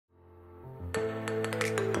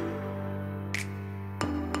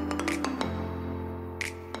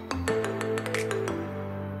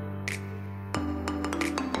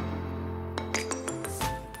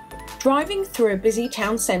Driving through a busy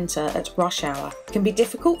town centre at rush hour can be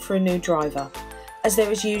difficult for a new driver, as there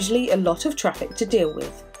is usually a lot of traffic to deal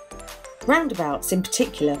with. Roundabouts in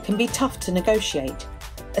particular can be tough to negotiate,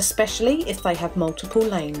 especially if they have multiple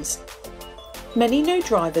lanes. Many new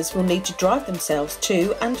drivers will need to drive themselves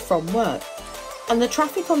to and from work, and the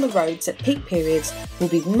traffic on the roads at peak periods will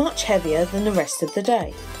be much heavier than the rest of the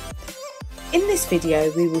day. In this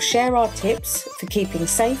video we will share our tips for keeping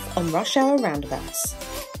safe on rush hour roundabouts.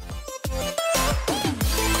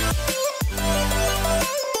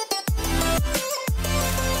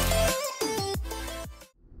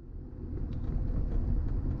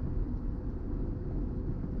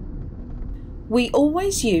 We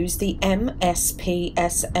always use the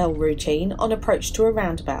MSPSL routine on approach to a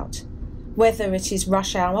roundabout, whether it is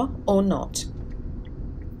rush hour or not.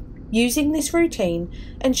 Using this routine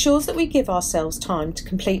ensures that we give ourselves time to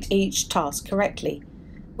complete each task correctly,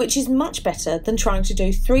 which is much better than trying to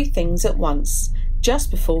do 3 things at once just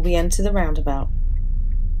before we enter the roundabout.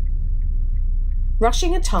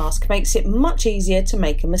 Rushing a task makes it much easier to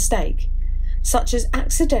make a mistake, such as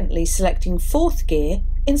accidentally selecting 4th gear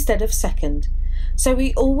instead of 2nd, so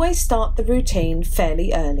we always start the routine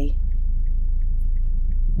fairly early.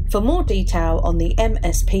 For more detail on the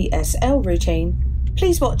MSPSL routine,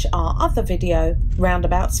 please watch our other video,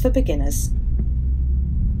 Roundabouts for Beginners.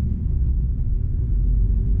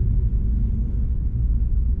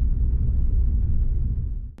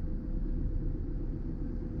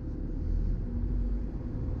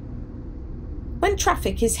 When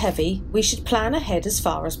traffic is heavy, we should plan ahead as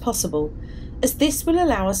far as possible, as this will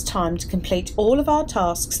allow us time to complete all of our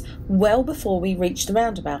tasks well before we reach the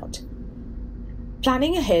roundabout.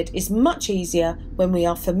 Planning ahead is much easier when we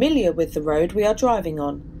are familiar with the road we are driving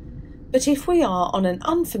on, but if we are on an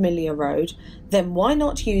unfamiliar road, then why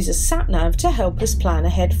not use a sat-nav to help us plan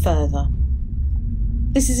ahead further?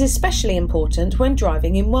 This is especially important when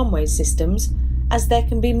driving in one-way systems, as there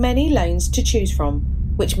can be many lanes to choose from,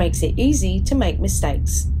 which makes it easy to make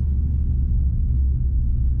mistakes.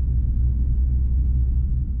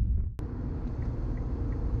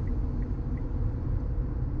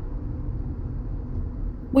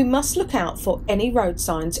 We must look out for any road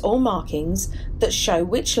signs or markings that show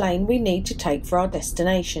which lane we need to take for our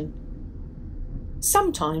destination.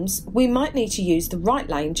 Sometimes we might need to use the right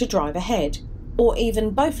lane to drive ahead, or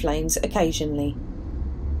even both lanes occasionally.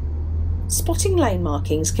 Spotting lane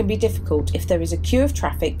markings can be difficult if there is a queue of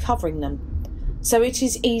traffic covering them, so it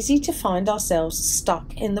is easy to find ourselves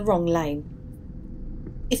stuck in the wrong lane.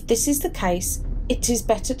 If this is the case, it is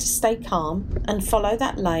better to stay calm and follow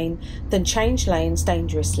that lane than change lanes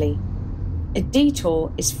dangerously. A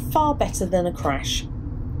detour is far better than a crash.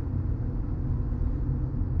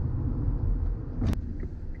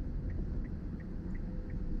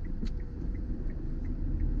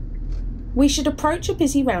 We should approach a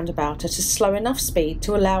busy roundabout at a slow enough speed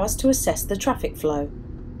to allow us to assess the traffic flow.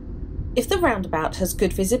 If the roundabout has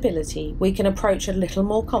good visibility, we can approach a little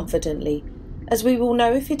more confidently, as we will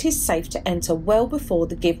know if it is safe to enter well before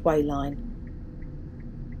the give-way line.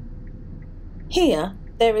 Here,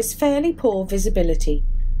 there is fairly poor visibility,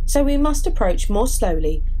 so we must approach more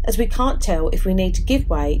slowly, as we can't tell if we need to give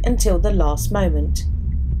way until the last moment.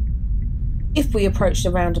 If we approach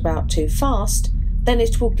the roundabout too fast, then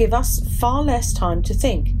it will give us far less time to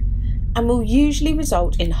think, and will usually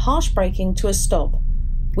result in harsh braking to a stop,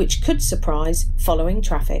 which could surprise following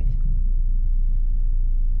traffic.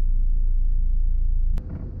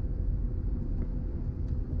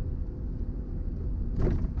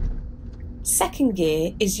 Second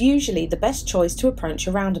gear is usually the best choice to approach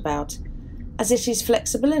a roundabout, as it is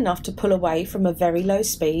flexible enough to pull away from a very low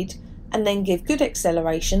speed and then give good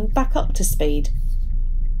acceleration back up to speed.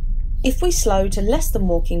 If we slow to less than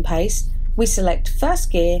walking pace, we select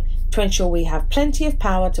first gear to ensure we have plenty of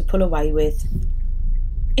power to pull away with.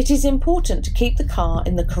 It is important to keep the car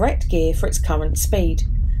in the correct gear for its current speed,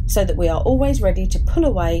 so that we are always ready to pull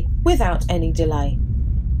away without any delay.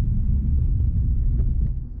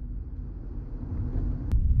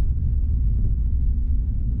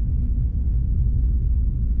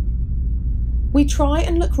 We try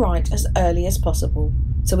and look right as early as possible,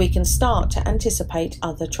 so we can start to anticipate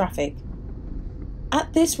other traffic.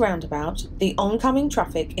 At this roundabout, the oncoming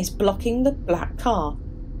traffic is blocking the black car,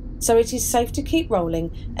 so it is safe to keep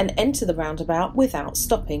rolling and enter the roundabout without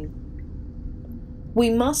stopping. We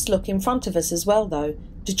must look in front of us as well though,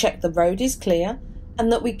 to check the road is clear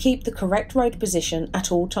and that we keep the correct road position at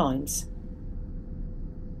all times.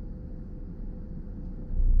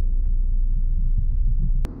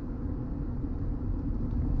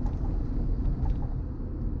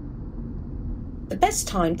 The best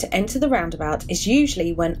time to enter the roundabout is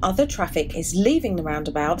usually when other traffic is leaving the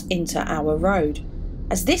roundabout into our road,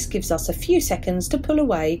 as this gives us a few seconds to pull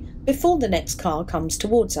away before the next car comes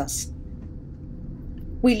towards us.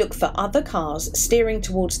 We look for other cars steering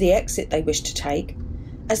towards the exit they wish to take,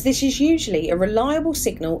 as this is usually a reliable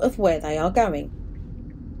signal of where they are going.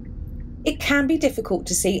 It can be difficult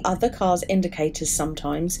to see other cars' indicators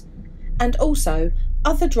sometimes, and also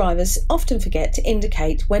other drivers often forget to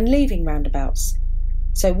indicate when leaving roundabouts,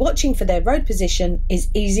 so watching for their road position is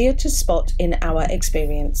easier to spot in our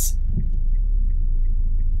experience.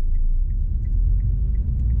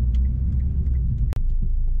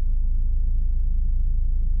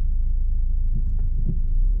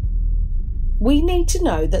 We need to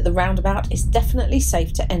know that the roundabout is definitely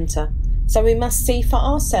safe to enter, so we must see for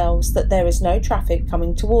ourselves that there is no traffic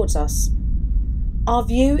coming towards us. Our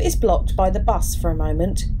view is blocked by the bus for a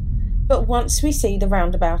moment, but once we see the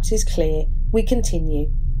roundabout is clear, we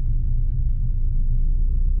continue.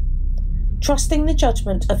 Trusting the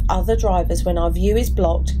judgment of other drivers when our view is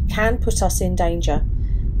blocked can put us in danger,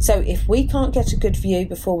 so if we can't get a good view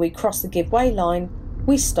before we cross the give way line,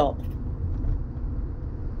 we stop.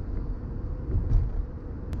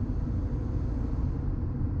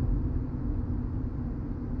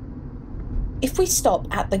 If we stop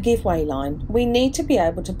at the give way line, we need to be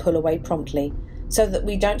able to pull away promptly so that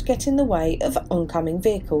we don't get in the way of oncoming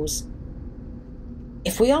vehicles.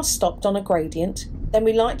 If we are stopped on a gradient, then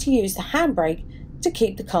we like to use the handbrake to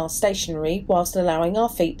keep the car stationary whilst allowing our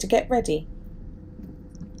feet to get ready.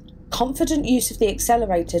 Confident use of the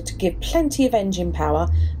accelerator to give plenty of engine power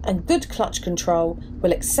and good clutch control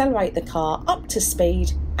will accelerate the car up to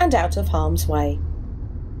speed and out of harm's way.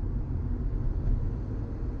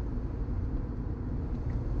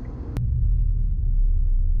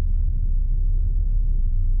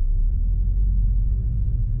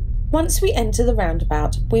 Once we enter the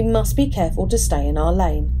roundabout, we must be careful to stay in our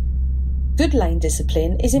lane. Good lane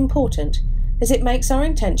discipline is important as it makes our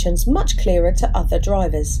intentions much clearer to other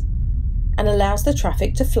drivers and allows the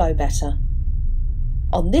traffic to flow better.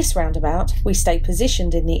 On this roundabout, we stay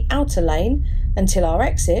positioned in the outer lane until our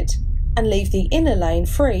exit and leave the inner lane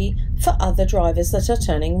free for other drivers that are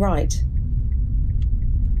turning right.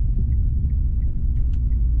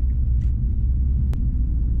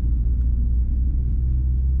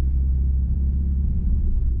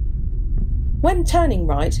 When turning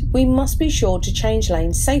right, we must be sure to change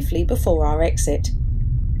lanes safely before our exit.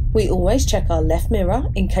 We always check our left mirror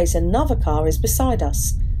in case another car is beside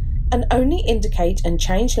us, and only indicate and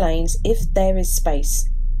change lanes if there is space.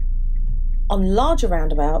 On larger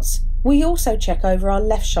roundabouts, we also check over our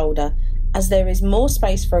left shoulder as there is more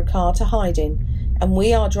space for a car to hide in, and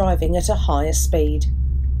we are driving at a higher speed.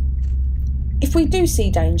 If we do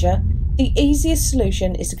see danger, the easiest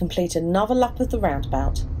solution is to complete another lap of the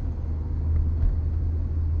roundabout.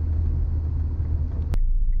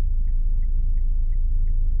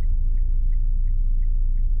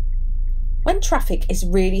 When traffic is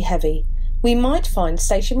really heavy, we might find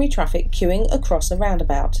stationary traffic queuing across a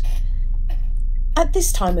roundabout. At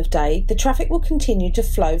this time of day, the traffic will continue to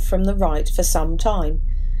flow from the right for some time,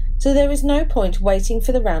 so there is no point waiting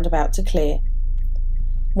for the roundabout to clear.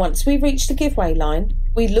 Once we reach the give-way line,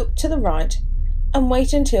 we look to the right and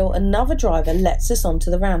wait until another driver lets us onto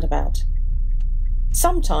the roundabout.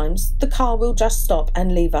 Sometimes the car will just stop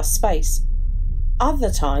and leave us space.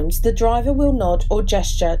 Other times, the driver will nod or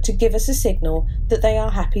gesture to give us a signal that they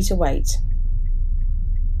are happy to wait.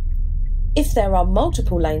 If there are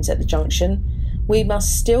multiple lanes at the junction, we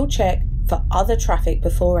must still check for other traffic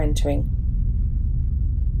before entering.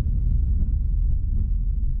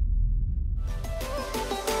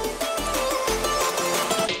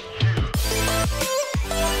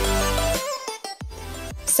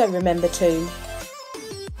 So remember to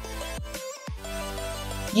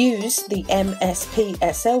use the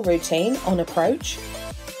MSPSL routine on approach,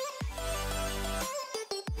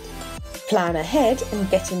 plan ahead and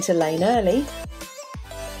get into lane early,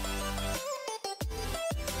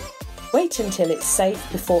 wait until it's safe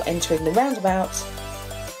before entering the roundabout,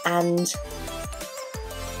 and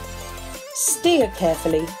steer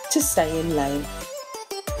carefully to stay in lane.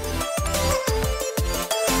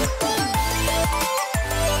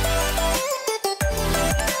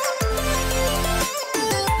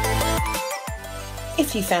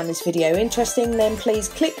 If you found this video interesting, then please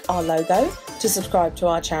click our logo to subscribe to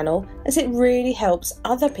our channel, as it really helps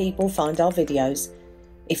other people find our videos.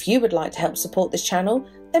 If you would like to help support this channel,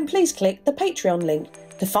 then please click the Patreon link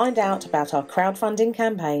to find out about our crowdfunding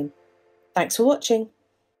campaign. Thanks for watching.